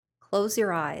Close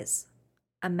your eyes.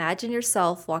 Imagine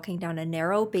yourself walking down a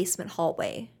narrow basement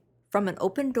hallway. From an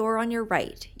open door on your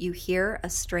right, you hear a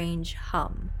strange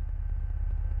hum.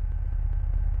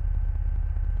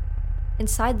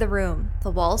 Inside the room,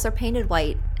 the walls are painted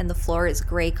white and the floor is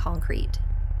gray concrete.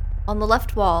 On the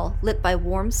left wall, lit by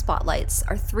warm spotlights,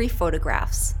 are 3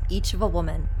 photographs, each of a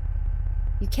woman.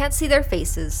 You can't see their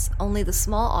faces, only the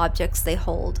small objects they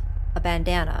hold: a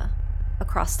bandana, a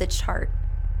cross-stitched heart,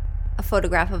 a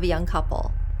photograph of a young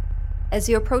couple. As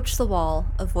you approach the wall,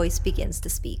 a voice begins to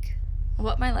speak.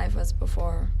 What my life was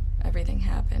before everything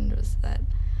happened was that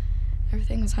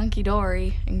everything was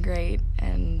hunky-dory and great,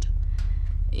 and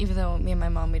even though me and my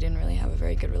mom, we didn't really have a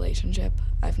very good relationship,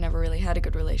 I've never really had a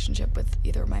good relationship with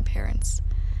either of my parents.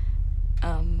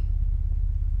 And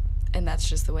that's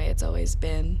just the way it's always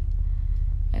been.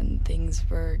 And things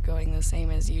were going the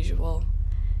same as usual.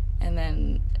 And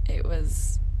then it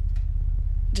was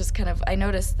just kind of, I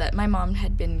noticed that my mom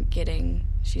had been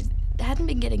she hadn't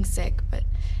been getting sick, but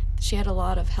she had a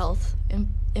lot of health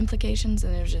implications,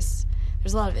 and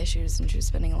there's a lot of issues, and she was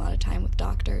spending a lot of time with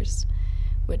doctors,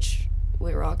 which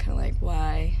we were all kind of like,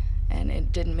 why? And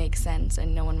it didn't make sense,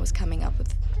 and no one was coming up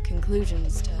with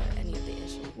conclusions to any of the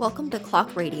issues. Welcome to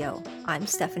Clock Radio. I'm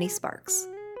Stephanie Sparks.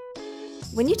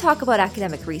 When you talk about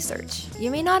academic research,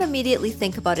 you may not immediately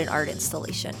think about an art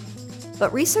installation.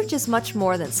 But research is much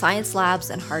more than science labs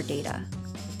and hard data.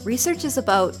 Research is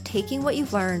about taking what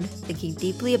you've learned, thinking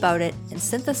deeply about it, and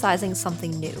synthesizing something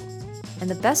new. And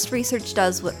the best research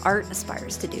does what art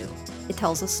aspires to do. It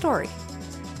tells a story.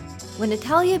 When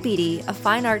Natalia Beatty, a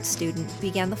fine arts student,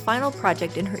 began the final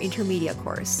project in her intermediate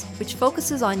course, which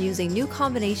focuses on using new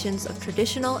combinations of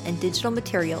traditional and digital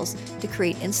materials to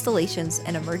create installations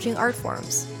and emerging art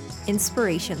forms,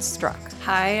 inspiration struck.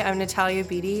 Hi, I'm Natalia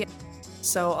Beatty.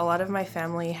 So a lot of my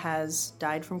family has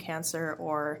died from cancer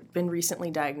or been recently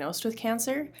diagnosed with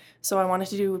cancer. So I wanted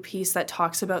to do a piece that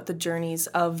talks about the journeys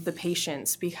of the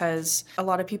patients, because a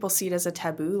lot of people see it as a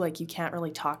taboo, like you can't really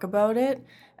talk about it.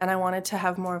 And I wanted to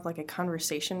have more of like a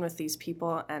conversation with these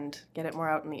people and get it more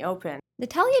out in the open.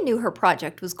 Natalia knew her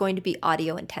project was going to be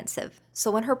audio intensive,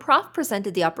 so when her prof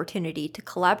presented the opportunity to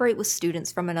collaborate with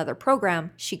students from another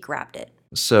program, she grabbed it.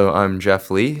 So I'm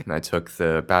Jeff Lee, and I took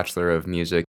the Bachelor of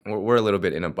Music. We're a little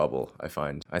bit in a bubble, I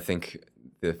find. I think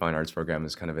the fine arts program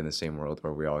is kind of in the same world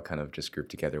where we all kind of just group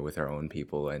together with our own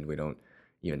people, and we don't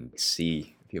even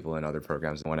see people in other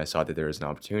programs. When I saw that there was an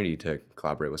opportunity to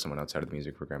collaborate with someone outside of the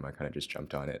music program, I kind of just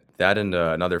jumped on it. That and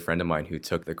another friend of mine who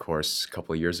took the course a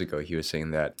couple of years ago, he was saying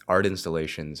that art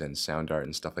installations and sound art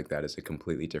and stuff like that is a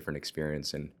completely different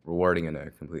experience and rewarding in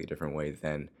a completely different way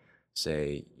than,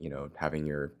 say, having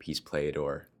your piece played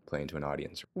or playing to an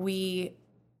audience. We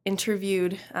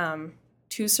interviewed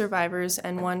 2 survivors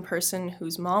and 1 person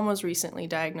whose mom was recently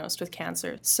diagnosed with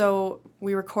cancer. So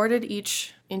we recorded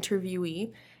each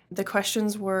interviewee. The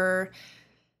questions were,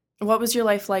 what was your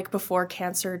life like before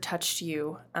cancer touched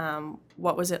you?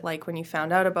 What was it like when you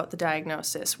found out about the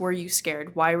diagnosis? Were you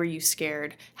scared? Why were you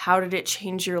scared? How did it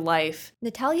change your life?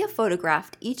 Natalia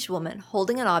photographed each woman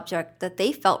holding an object that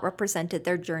they felt represented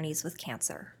their journeys with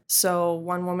cancer. So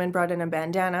one woman brought in a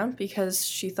bandana because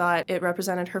she thought it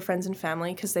represented her friends and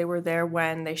family because they were there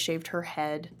when they shaved her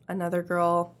head. Another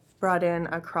girl brought in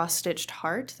a cross-stitched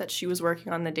heart that she was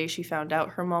working on the day she found out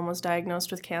her mom was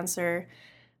diagnosed with cancer.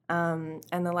 And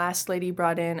the last lady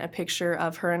brought in a picture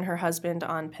of her and her husband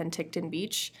on Penticton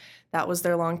Beach. That was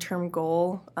their long-term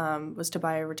goal, was to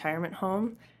buy a retirement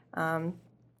home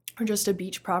or just a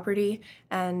beach property.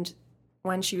 And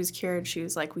when she was cured, she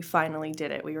was like, we finally did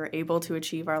it. We were able to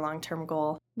achieve our long-term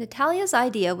goal. Natalia's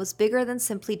idea was bigger than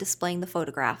simply displaying the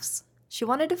photographs. She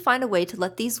wanted to find a way to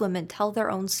let these women tell their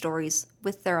own stories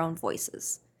with their own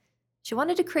voices. She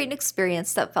wanted to create an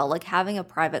experience that felt like having a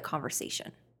private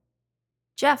conversation.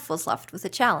 Jeff was left with a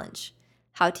challenge: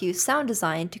 how to use sound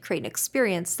design to create an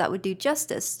experience that would do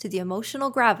justice to the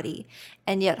emotional gravity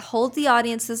and yet hold the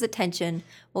audience's attention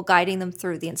while guiding them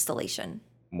through the installation.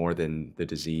 More than the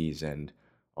disease and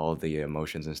all the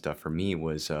emotions and stuff, for me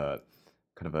was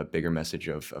kind of a bigger message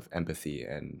of empathy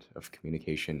and of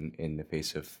communication in the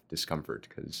face of discomfort,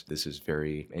 because this is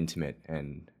very intimate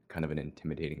and kind of an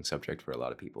intimidating subject for a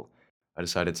lot of people. I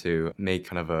decided to make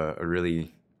kind of a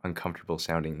really uncomfortable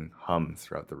sounding hum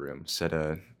throughout the room, set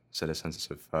a sense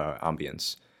of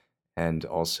ambience, and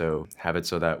also have it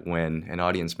so that when an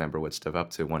audience member would step up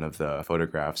to one of the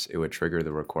photographs, it would trigger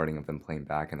the recording of them playing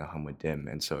back and the hum would dim.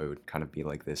 And so it would kind of be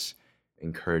like this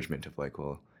encouragement of like,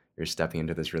 well, you're stepping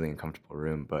into this really uncomfortable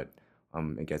room, but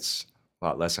it gets a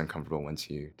lot less uncomfortable once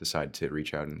you decide to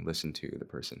reach out and listen to the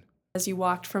person. As you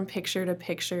walked from picture to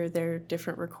picture, their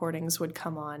different recordings would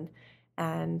come on.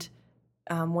 And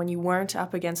when you weren't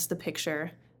up against the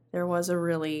picture, there was a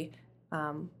really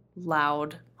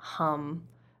loud hum.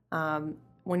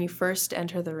 When you first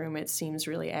enter the room, it seems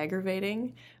really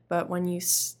aggravating, but when you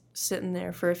sit in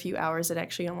there for a few hours, it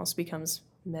actually almost becomes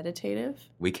meditative.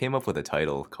 We came up with a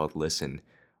title called Listen,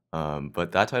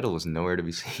 but that title was nowhere to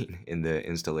be seen in the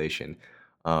installation.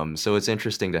 So it's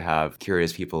interesting to have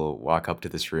curious people walk up to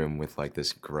this room with like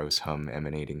this gross hum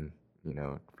emanating,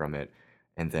 from it,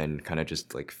 and then kind of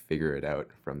just like figure it out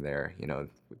from there.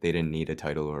 They didn't need a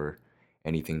title or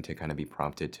anything to kind of be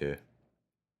prompted to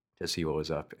see what was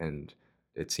up, and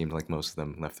it seemed like most of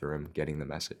them left the room getting the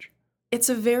message. It's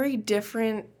a very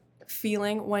different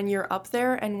feeling when you're up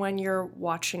there and when you're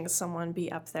watching someone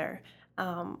be up there.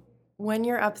 When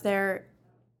you're up there,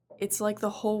 it's like the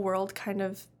whole world kind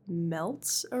of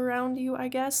melts around you, I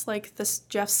guess. Like this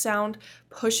Jeff's sound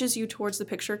pushes you towards the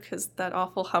picture because that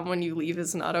awful hum when you leave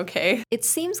is not okay. It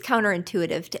seems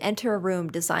counterintuitive to enter a room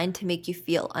designed to make you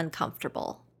feel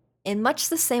uncomfortable. In much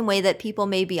the same way that people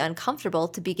may be uncomfortable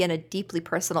to begin a deeply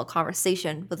personal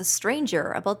conversation with a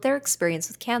stranger about their experience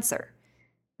with cancer.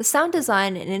 The sound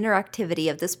design and interactivity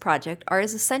of this project are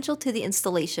as essential to the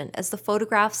installation as the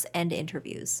photographs and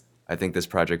interviews. I think this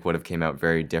project would have came out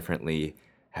very differently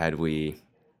had we,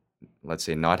 let's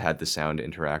say, not had the sound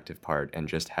interactive part and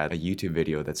just had a YouTube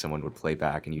video that someone would play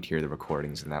back and you'd hear the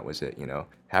recordings and that was it,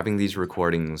 Having these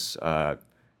recordings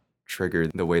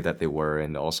triggered the way that they were,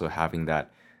 and also having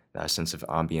that sense of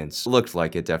ambience looked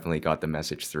like it definitely got the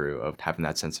message through, of having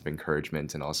that sense of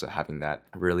encouragement and also having that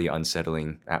really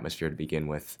unsettling atmosphere to begin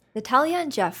with. Natalia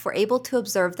and Jeff were able to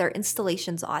observe their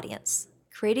installation's audience.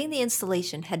 Creating the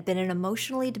installation had been an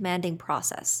emotionally demanding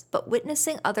process, but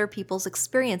witnessing other people's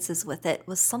experiences with it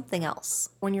was something else.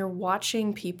 When you're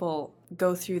watching people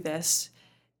go through this,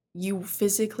 you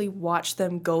physically watch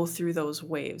them go through those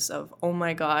waves of, oh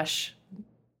my gosh,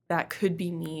 that could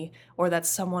be me, or that's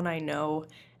someone I know.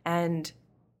 And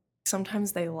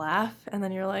sometimes they laugh, and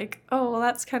then you're like, oh, well,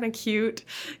 that's kind of cute,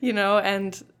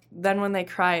 and then when they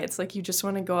cry, it's like you just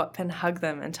want to go up and hug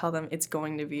them and tell them it's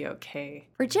going to be okay.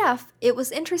 For Jeff, it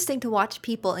was interesting to watch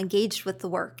people engaged with the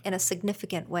work in a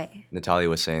significant way. Natalia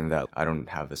was saying that, I don't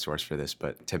have the source for this,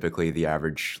 but typically the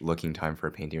average looking time for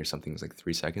a painting or something is like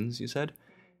 3 seconds, you said?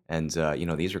 And,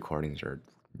 these recordings are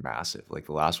massive. Like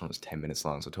the last one was 10 minutes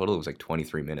long, so total it was like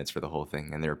 23 minutes for the whole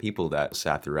thing. And there are people that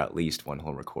sat through at least one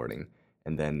whole recording,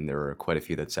 and then there were quite a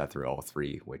few that sat through all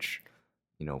 3, which,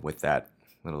 with that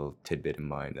little tidbit in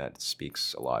mind, that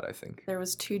speaks a lot, I think. There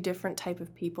was 2 different type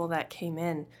of people that came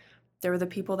in. There were the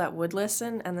people that would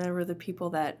listen, and there were the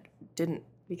people that didn't,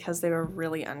 because they were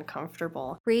really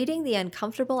uncomfortable. Creating the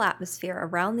uncomfortable atmosphere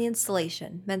around the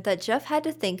installation meant that Jeff had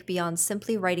to think beyond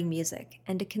simply writing music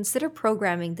and to consider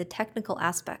programming the technical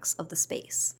aspects of the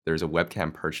space. There's a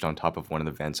webcam perched on top of one of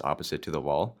the vents opposite to the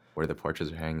wall where the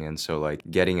portraits are hanging in, so like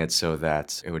getting it so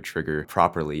that it would trigger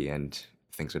properly and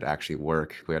things would actually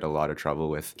work. We had a lot of trouble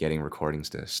with getting recordings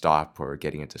to stop or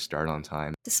getting it to start on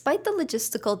time. Despite the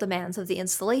logistical demands of the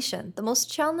installation, the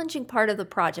most challenging part of the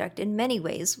project in many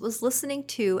ways was listening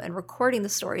to and recording the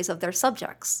stories of their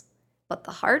subjects. But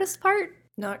the hardest part?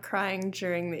 Not crying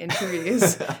during the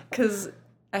interviews, because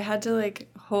I had to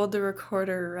hold the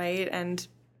recorder, right? And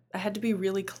I had to be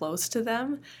really close to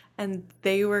them, and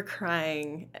they were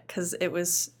crying because it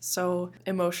was so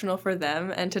emotional for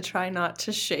them, and to try not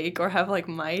to shake or have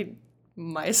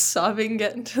my sobbing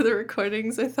get into the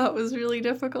recordings, I thought was really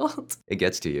difficult. It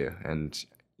gets to you, and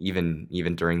even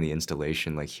during the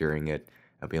installation, hearing it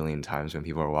a billion times when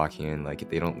people are walking in,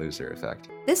 they don't lose their effect.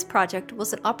 This project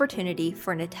was an opportunity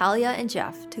for Natalia and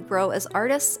Jeff to grow as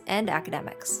artists and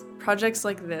academics. Projects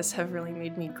like this have really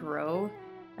made me grow.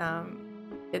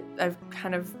 I've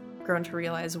kind of grown to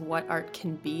realize what art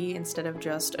can be instead of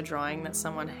just a drawing that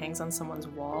someone hangs on someone's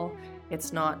wall.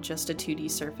 It's not just a 2D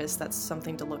surface that's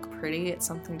something to look pretty, it's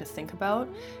something to think about.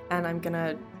 And I'm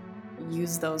gonna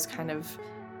use those kind of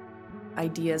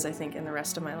ideas, I think, in the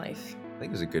rest of my life. I think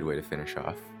it was a good way to finish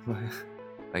off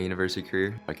my university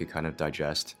career. I could kind of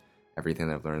digest everything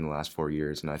that I've learned in the last 4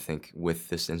 years, and I think with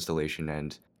this installation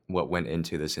and what went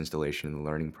into this installation and the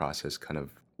learning process kind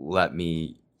of let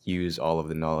me use all of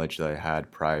the knowledge that I had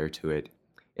prior to it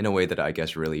in a way that I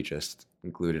guess really just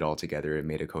glued it all together and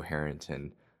made it coherent,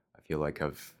 and I feel like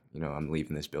I'm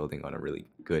leaving this building on a really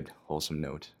good, wholesome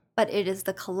note. But it is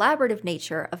the collaborative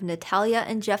nature of Natalia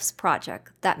and Jeff's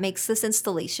project that makes this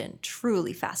installation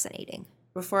truly fascinating.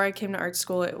 Before I came to art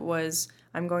school, it was,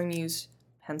 I'm going to use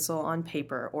pencil on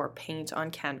paper or paint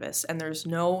on canvas, and there's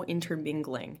no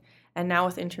intermingling. And now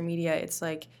with Intermedia, it's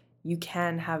like you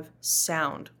can have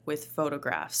sound with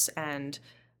photographs and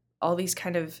all these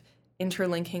kind of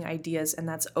interlinking ideas, and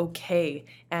that's okay.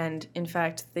 And in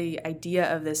fact, the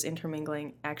idea of this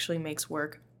intermingling actually makes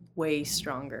work way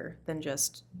stronger than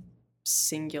just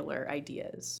singular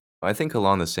ideas. I think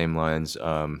along the same lines,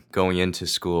 going into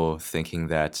school thinking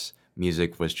that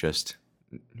music were just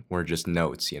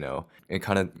notes, It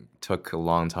kind of took a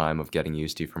long time of getting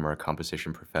used to from our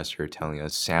composition professor telling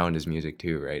us sound is music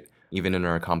too, right? Even in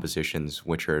our compositions,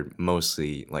 which are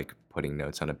mostly like putting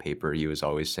notes on a paper, he was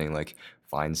always saying like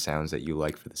find sounds that you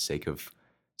like for the sake of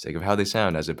how they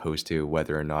sound, as opposed to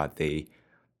whether or not they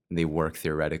work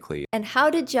theoretically. And how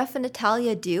did Jeff and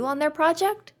Natalia do on their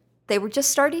project? They were just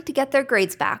starting to get their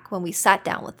grades back when we sat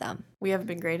down with them. We haven't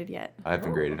been graded yet. I've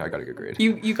been graded. I got a good grade.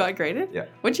 You got graded? Yeah.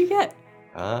 What'd you get?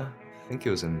 I think it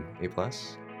was an A+.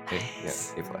 Nice. Yeah,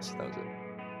 A+. That was it.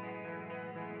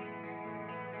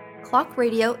 Clock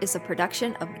Radio is a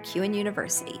production of MacEwan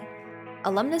University.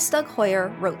 Alumnus Doug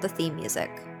Hoyer wrote the theme music.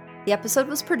 The episode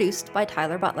was produced by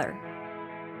Tyler Butler.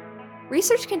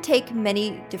 Research can take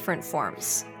many different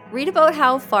forms. Read about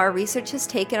how far research has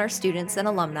taken our students and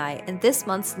alumni in this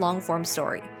month's long-form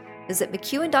story. Visit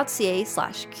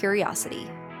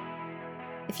macewan.ca/curiosity.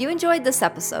 If you enjoyed this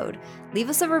episode, leave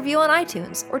us a review on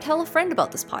iTunes or tell a friend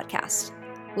about this podcast.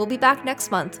 We'll be back next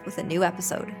month with a new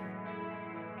episode.